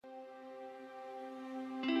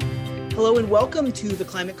Hello and welcome to the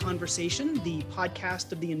Climate Conversation, the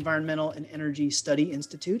podcast of the Environmental and Energy Study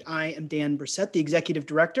Institute. I am Dan Brissett, the Executive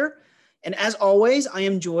Director. And as always, I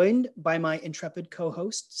am joined by my intrepid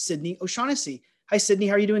co-host, Sydney O'Shaughnessy. Hi, Sydney.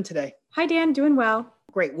 How are you doing today? Hi, Dan. Doing well.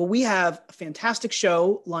 Great. Well, we have a fantastic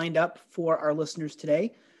show lined up for our listeners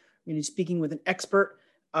today. We're going to be speaking with an expert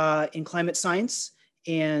in climate science.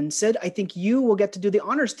 And Sid, I think you will get to do the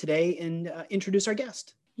honors today and introduce our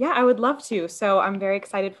guest. Yeah, I would love to. So I'm very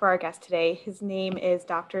excited for our guest today. His name is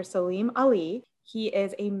Dr. Saleem Ali. He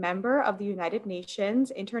is a member of the United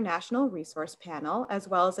Nations International Resource Panel, as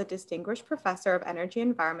well as a distinguished professor of energy and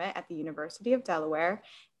environment at the University of Delaware,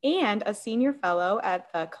 and a senior fellow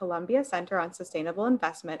at the Columbia Center on Sustainable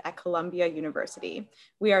Investment at Columbia University.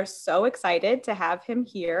 We are so excited to have him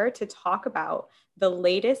here to talk about the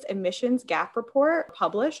latest emissions gap report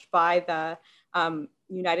published by the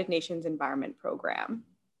United Nations Environment Program.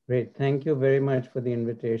 Great. Thank you very much for the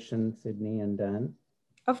invitation, Sydney and Dan.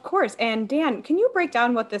 Of course. And Dan, can you break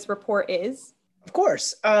down what this report is? Of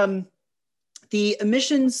course. The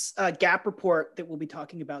emissions gap report that we'll be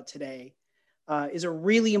talking about today is a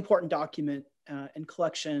really important document and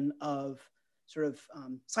collection of sort of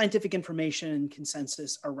scientific information and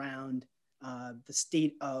consensus around the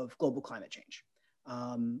state of global climate change.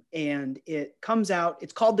 And it comes out,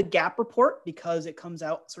 it's called the gap report because it comes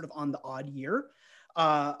out sort of on the odd year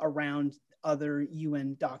around other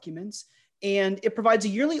UN documents. And it provides a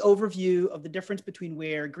yearly overview of the difference between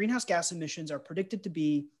where greenhouse gas emissions are predicted to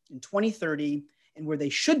be in 2030 and where they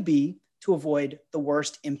should be to avoid the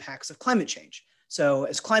worst impacts of climate change. So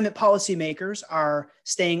as climate policymakers are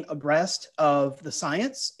staying abreast of the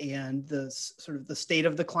science and the sort of the state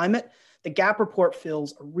of the climate, the gap report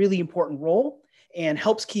fills a really important role and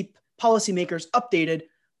helps keep policymakers updated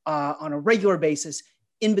on a regular basis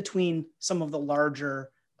in between some of the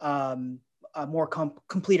larger, more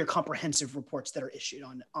complete or comprehensive reports that are issued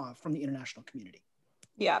from the international community.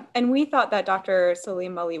 Yeah, and we thought that Dr.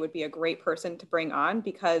 Saleem Ali would be a great person to bring on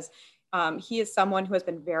because he is someone who has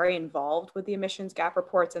been very involved with the emissions gap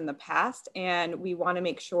reports in the past, and we want to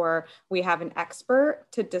make sure we have an expert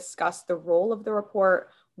to discuss the role of the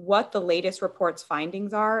report, what the latest report's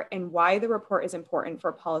findings are, and why the report is important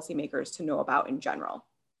for policymakers to know about in general.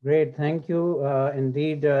 Great, thank you.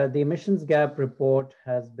 Indeed, the emissions gap report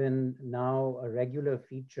has been now a regular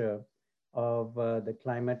feature of the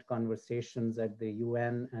climate conversations at the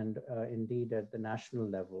UN and indeed at the national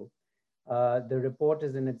level. The report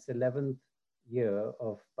is in its 11th year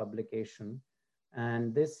of publication.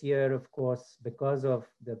 And this year, of course, because of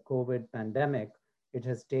the COVID pandemic, it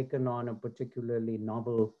has taken on a particularly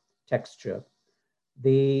novel texture.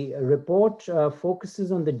 The report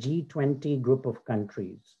focuses on the G20 group of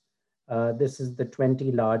countries. This is the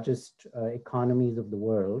 20 largest economies of the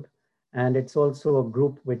world. And it's also a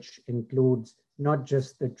group which includes not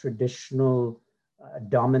just the traditional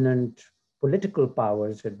dominant political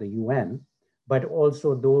powers at the UN, but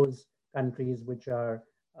also those countries which are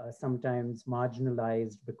sometimes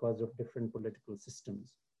marginalized because of different political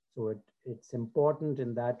systems. So it's important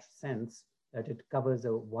in that sense that it covers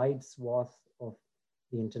a wide swath of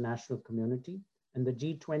the international community. And the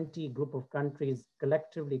G20 group of countries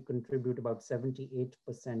collectively contribute about 78%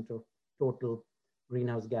 of total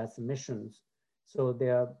greenhouse gas emissions. So they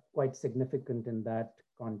are quite significant in that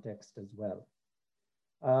context as well.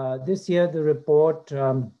 This year, the report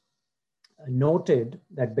noted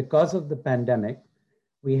that because of the pandemic,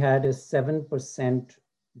 we had a 7%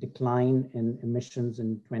 decline in emissions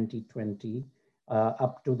in 2020,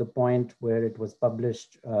 up to the point where it was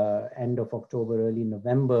published end of October, early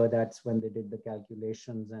November. That's when they did the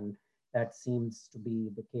calculations, and that seems to be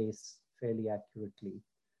the case fairly accurately.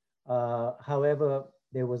 However,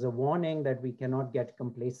 there was a warning that we cannot get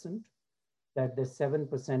complacent, that the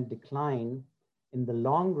 7% decline in the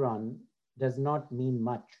long run does not mean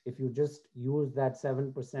much. If you just use that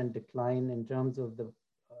 7% decline in terms of the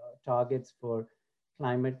targets for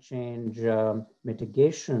climate change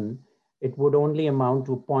mitigation, it would only amount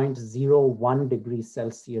to 0.01 degrees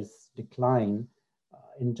Celsius decline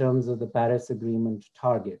in terms of the Paris Agreement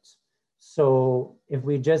targets. So if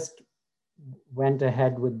we just went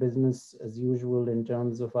ahead with business as usual in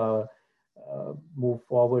terms of our move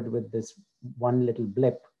forward with this one little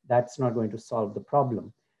blip, that's not going to solve the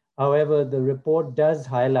problem. However, the report does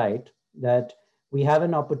highlight that we have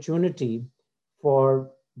an opportunity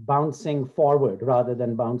for bouncing forward rather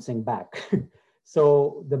than bouncing back.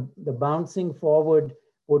 So the bouncing forward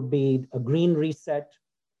would be a green reset,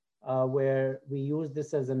 where we use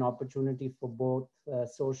this as an opportunity for both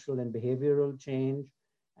social and behavioral change,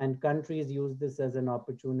 and countries use this as an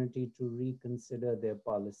opportunity to reconsider their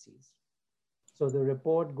policies. So the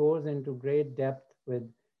report goes into great depth with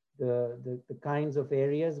the kinds of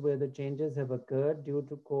areas where the changes have occurred due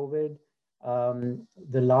to COVID.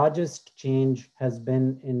 The largest change has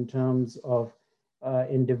been in terms of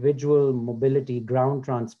individual mobility, ground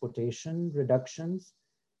transportation reductions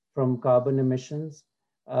from carbon emissions.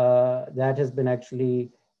 That has been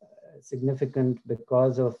actually significant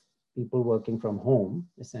because of people working from home,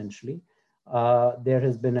 essentially. There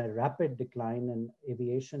has been a rapid decline in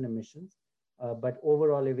aviation emissions, but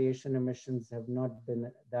overall aviation emissions have not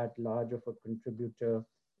been that large of a contributor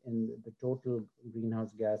in the total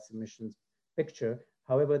greenhouse gas emissions picture.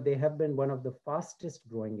 However, they have been one of the fastest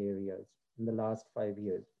growing areas in the last 5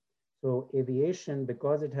 years. So aviation,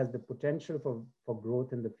 because it has the potential for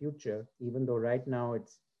growth in the future, even though right now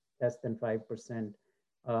it's less than 5%,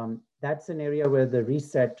 that's an area where the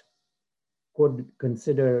reset could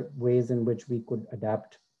consider ways in which we could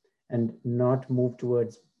adapt and not move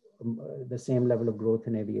towards the same level of growth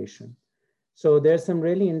in aviation. So there's some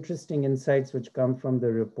really interesting insights which come from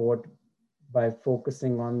the report by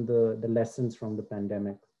focusing on the lessons from the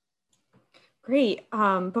pandemic. Great.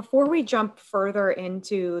 Before we jump further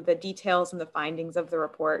into the details and the findings of the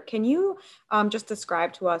report, can you just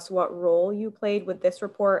describe to us what role you played with this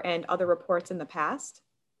report and other reports in the past?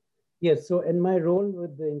 Yes, so in my role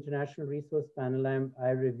with the International Resource Panel,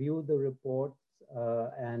 I review the reports,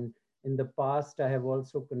 and in the past I have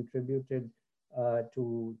also contributed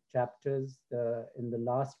to chapters. In the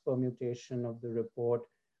last permutation of the report,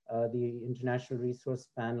 the International Resource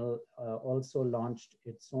Panel also launched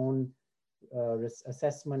its own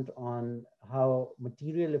assessment on how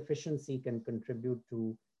material efficiency can contribute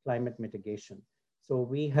to climate mitigation. So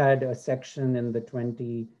we had a section in the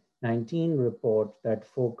 2019 report that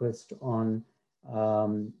focused on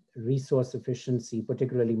resource efficiency,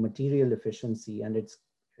 particularly material efficiency, and its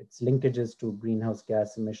linkages to greenhouse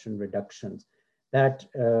gas emission reductions. That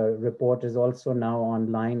report is also now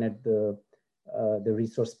online at the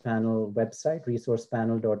Resource Panel website,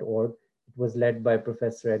 resourcepanel.org. It was led by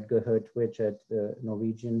Professor Edgar Hertwich at the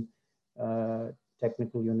Norwegian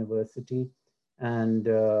Technical University. And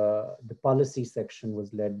the policy section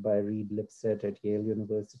was led by Reed Lipset at Yale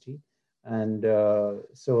University. And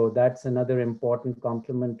so that's another important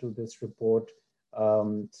complement to this report.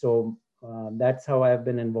 That's how I've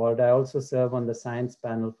been involved. I also serve on the science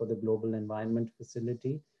panel for the Global Environment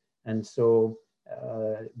Facility. And so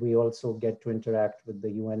we also get to interact with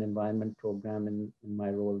the UN Environment Program in my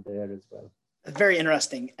role there as well. Very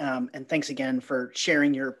interesting. And thanks again for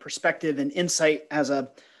sharing your perspective and insight as a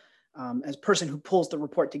person who pulls the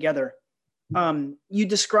report together. You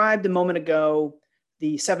described a moment ago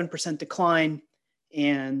the 7% decline.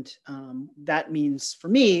 And that means for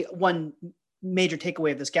me, one major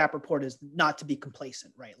takeaway of this gap report is not to be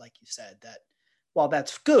complacent, right? Like you said, that while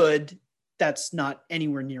that's good, that's not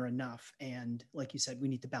anywhere near enough. And like you said, we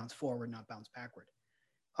need to bounce forward, not bounce backward.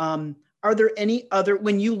 Are there any other,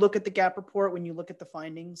 when you look at the gap report, when you look at the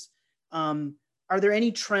findings, are there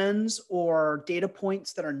any trends or data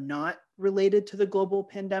points that are not related to the global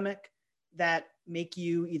pandemic that make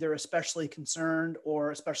you either especially concerned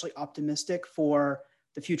or especially optimistic for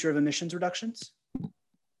the future of emissions reductions?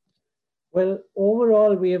 Well,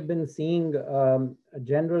 overall, we have been seeing a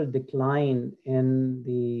general decline in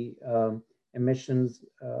the emissions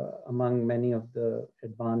among many of the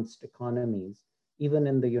advanced economies. Even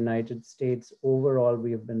in the United States, overall,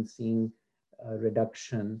 we have been seeing a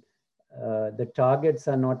reduction. The targets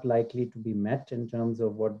are not likely to be met in terms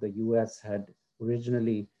of what the US had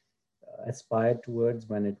originally aspired towards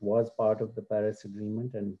when it was part of the Paris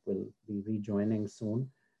Agreement and will be rejoining soon.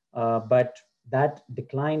 But that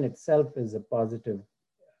decline itself is a positive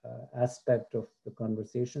aspect of the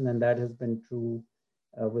conversation, and that has been true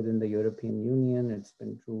within the European Union. It's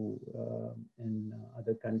been true in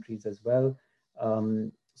other countries as well.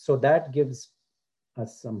 So that gives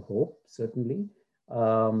us some hope, certainly.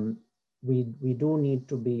 We do need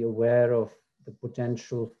to be aware of the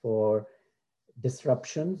potential for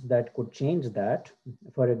disruptions that could change that.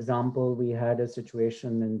 For example, we had a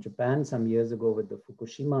situation in Japan some years ago with the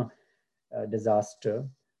Fukushima disaster,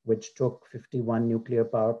 which took 51 nuclear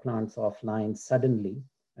power plants offline suddenly.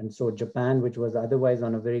 And so Japan, which was otherwise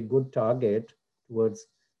on a very good target towards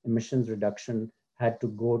emissions reduction, had to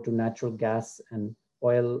go to natural gas and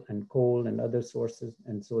oil and coal and other sources.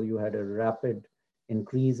 And so you had a rapid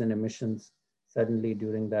increase in emissions suddenly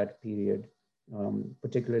during that period,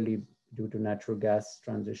 particularly due to natural gas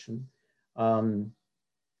transition.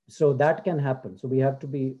 So that can happen. So we have to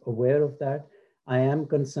be aware of that. I am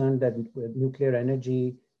concerned that nuclear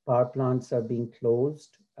energy power plants are being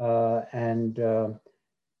closed. And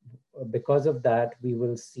because of that, we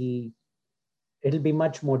will see it'll be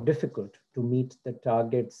much more difficult to meet the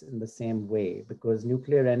targets in the same way, because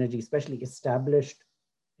nuclear energy, especially established,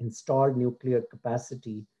 installed nuclear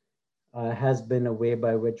capacity, has been a way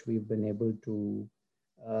by which we've been able to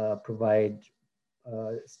provide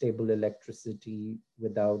stable electricity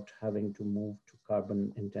without having to move to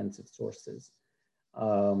carbon intensive sources.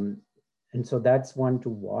 And so that's one to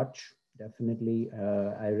watch. Definitely,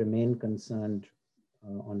 I remain concerned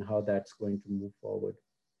on how that's going to move forward.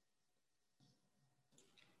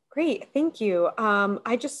 Great, thank you.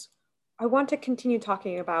 I want to continue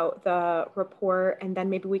talking about the report, and then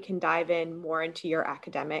maybe we can dive in more into your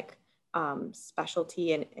academic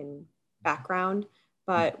specialty and background.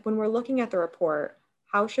 But when we're looking at the report,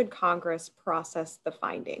 how should Congress process the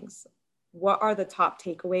findings? What are the top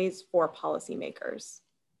takeaways for policymakers?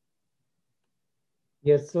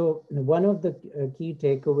 Yes, so one of the key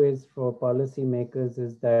takeaways for policymakers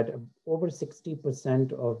is that over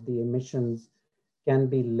 60% of the emissions can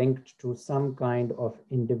be linked to some kind of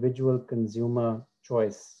individual consumer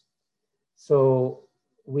choice. So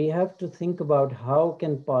we have to think about how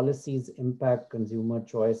can policies impact consumer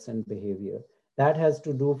choice and behavior. That has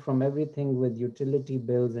to do from everything with utility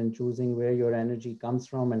bills and choosing where your energy comes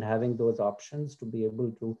from and having those options to be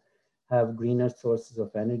able to have greener sources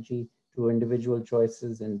of energy, to individual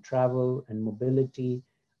choices in travel and mobility,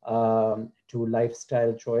 to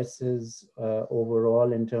lifestyle choices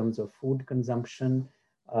overall in terms of food consumption,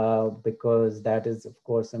 because that is, of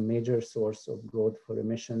course, a major source of growth for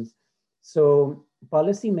emissions. So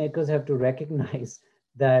policymakers have to recognize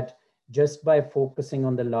that just by focusing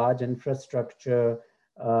on the large infrastructure,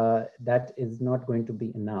 that is not going to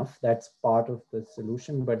be enough. That's part of the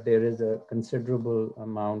solution, but there is a considerable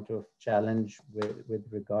amount of challenge with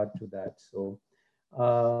regard to that. So,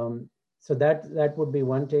 so that would be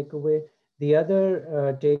one takeaway. The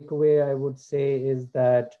other takeaway I would say is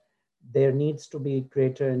that there needs to be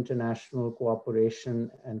greater international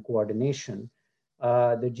cooperation and coordination.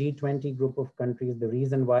 The G20 group of countries, the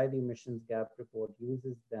reason why the emissions gap report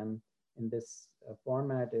uses them in this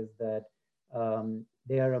format is that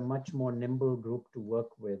they are a much more nimble group to work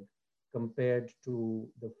with compared to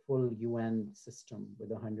the full UN system with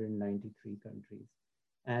 193 countries.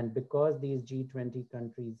 And because these G20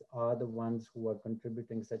 countries are the ones who are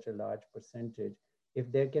contributing such a large percentage,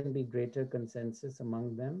 if there can be greater consensus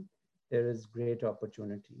among them, there is great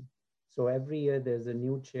opportunity. So every year there's a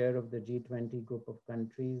new chair of the G20 group of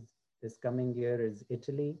countries. This coming year is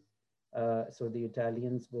Italy. So the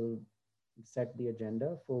Italians will set the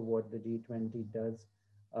agenda for what the G20 does.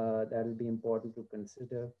 That'll be important to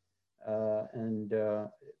consider.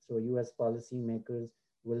 So US policymakers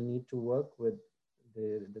will need to work with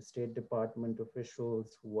the State Department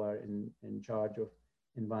officials who are in charge of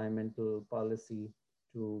environmental policy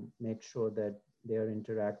to make sure that they are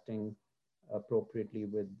interacting appropriately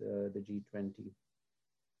with the G20.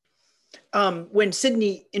 When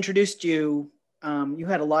Sydney introduced you, you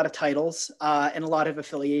had a lot of titles and a lot of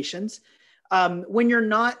affiliations. When you're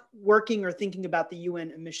not working or thinking about the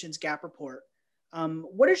UN emissions gap report,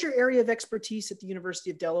 what is your area of expertise at the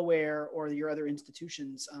University of Delaware or your other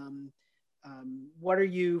institutions? What are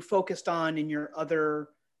you focused on in your other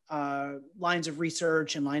lines of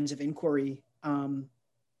research and lines of inquiry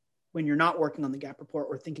when you're not working on the gap report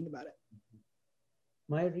or thinking about it?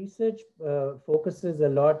 My research focuses a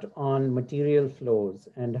lot on material flows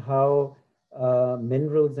and how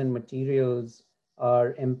minerals and materials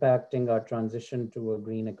are impacting our transition to a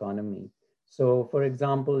green economy. So for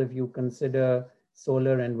example, if you consider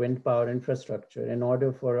solar and wind power infrastructure, in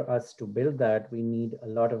order for us to build that, we need a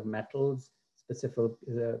lot of metals, specific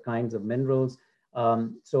kinds of minerals.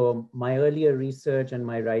 So my earlier research and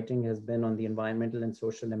my writing has been on the environmental and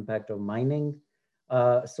social impact of mining.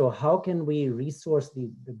 So how can we resource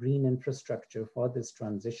the green infrastructure for this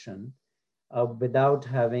transition without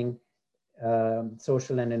having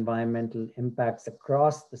social and environmental impacts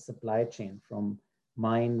across the supply chain from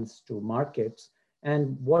mines to markets?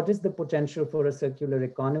 And what is the potential for a circular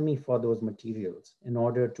economy for those materials in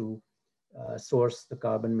order to source the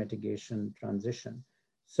carbon mitigation transition?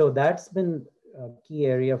 So that's been a key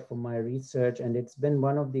area for my research, and it's been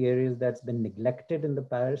one of the areas that's been neglected in the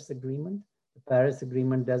Paris Agreement. The Paris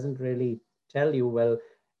Agreement doesn't really tell you, well,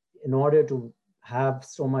 in order to have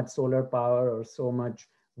so much solar power or so much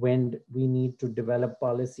wind, we need to develop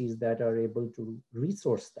policies that are able to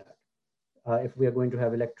resource that. If we are going to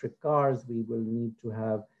have electric cars, we will need to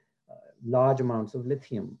have large amounts of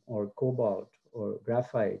lithium or cobalt or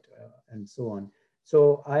graphite and so on.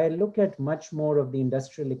 So I look at much more of the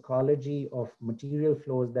industrial ecology of material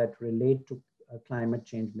flows that relate to climate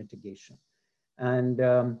change mitigation. And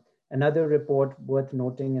Another report worth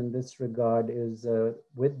noting in this regard is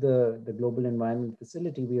with the Global Environment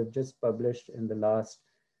Facility, we have just published in the last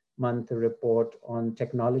month a report on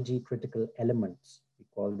technology critical elements. We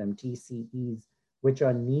call them TCEs, which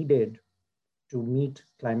are needed to meet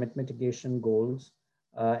climate mitigation goals,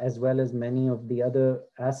 as well as many of the other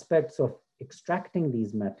aspects of extracting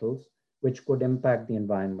these metals, which could impact the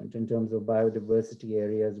environment in terms of biodiversity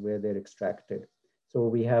areas where they're extracted. So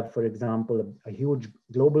we have, for example, a huge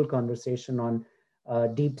global conversation on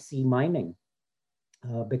deep sea mining,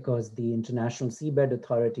 because the International Seabed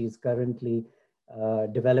Authority is currently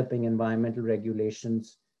developing environmental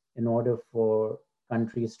regulations in order for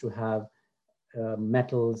countries to have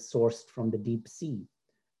metals sourced from the deep sea.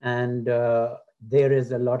 And there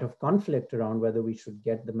is a lot of conflict around whether we should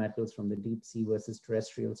get the metals from the deep sea versus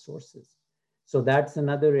terrestrial sources. So that's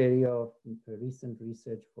another area of recent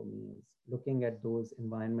research for me, is looking at those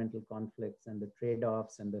environmental conflicts and the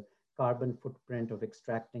trade-offs and the carbon footprint of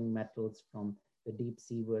extracting metals from the deep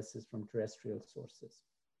sea versus from terrestrial sources.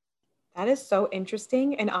 That is so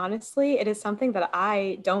interesting. And honestly, it is something that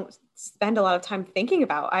I don't spend a lot of time thinking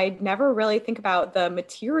about. I never really think about the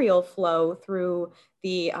material flow through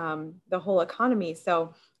the whole economy.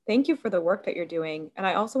 So thank you for the work that you're doing. And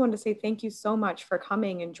I also want to say thank you so much for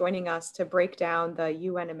coming and joining us to break down the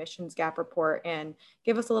UN emissions gap report and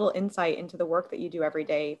give us a little insight into the work that you do every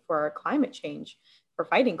day for climate change, for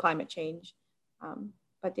fighting climate change.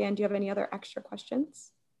 But Dan, do you have any other extra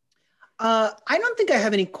questions? I don't think I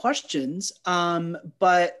have any questions,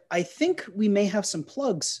 but I think we may have some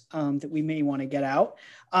plugs that we may want to get out.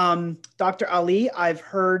 Dr. Ali, I've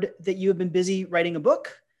heard that you have been busy writing a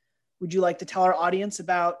book. Would you like to tell our audience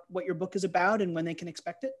about what your book is about and when they can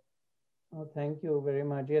expect it? Oh, thank you very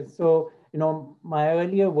much. Yes, so, my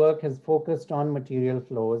earlier work has focused on material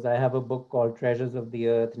flows. I have a book called Treasures of the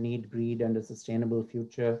Earth, Need, Greed, and a Sustainable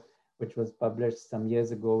Future, which was published some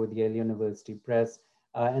years ago with Yale University Press.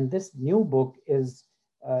 And this new book is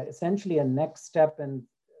essentially a next step in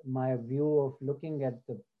my view of looking at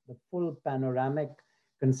the full panoramic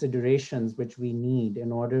considerations which we need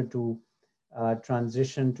in order to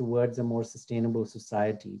transition towards a more sustainable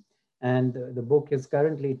society. And the book is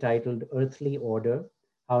currently titled Earthly Order,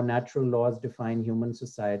 How Natural Laws Define Human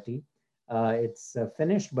Society. It's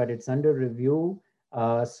finished, but it's under review.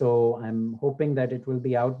 So I'm hoping that it will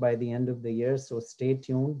be out by the end of the year. So stay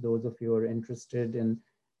tuned. Those of you who are interested in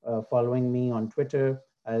following me on Twitter,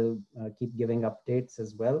 I'll keep giving updates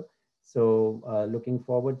as well. So looking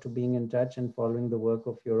forward to being in touch and following the work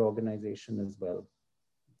of your organization as well.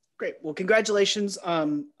 Great. Well, congratulations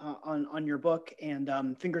on your book,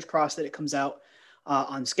 and fingers crossed that it comes out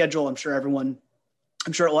on schedule. I'm sure it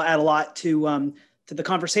will add a lot to the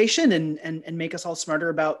conversation and make us all smarter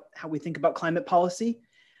about how we think about climate policy.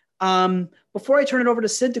 Before I turn it over to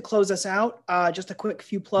Sid to close us out, just a quick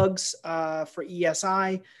few plugs for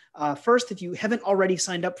EESI. First, if you haven't already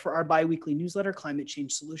signed up for our biweekly newsletter, Climate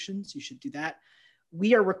Change Solutions, you should do that.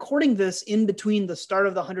 We are recording this in between the start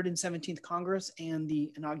of the 117th Congress and the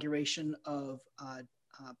inauguration of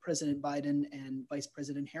President Biden and Vice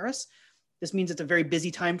President Harris. This means it's a very busy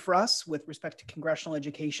time for us with respect to congressional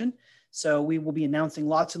education. So we will be announcing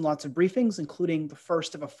lots and lots of briefings, including the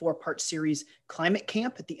first of a 4-part series, Climate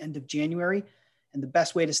Camp, at the end of January. And the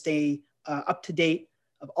best way to stay up to date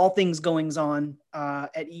of all things goings on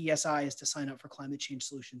at EESI is to sign up for Climate Change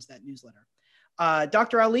Solutions, that newsletter.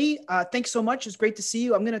 Dr. Ali, thanks so much. It's great to see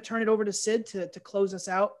you. I'm going to turn it over to Sid to close us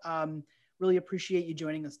out. Really appreciate you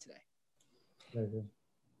joining us today. Pleasure.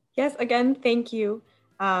 Yes, again, thank you.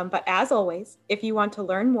 But as always, if you want to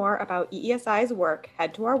learn more about EESI's work,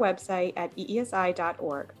 head to our website at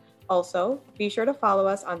eesi.org. Also, be sure to follow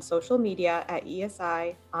us on social media at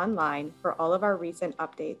EESI Online for all of our recent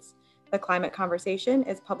updates. The Climate Conversation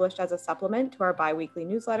is published as a supplement to our biweekly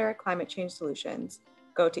newsletter, Climate Change Solutions.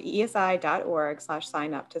 Go to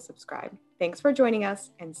eesi.org/sign up to subscribe. Thanks for joining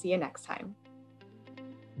us, and see you next time.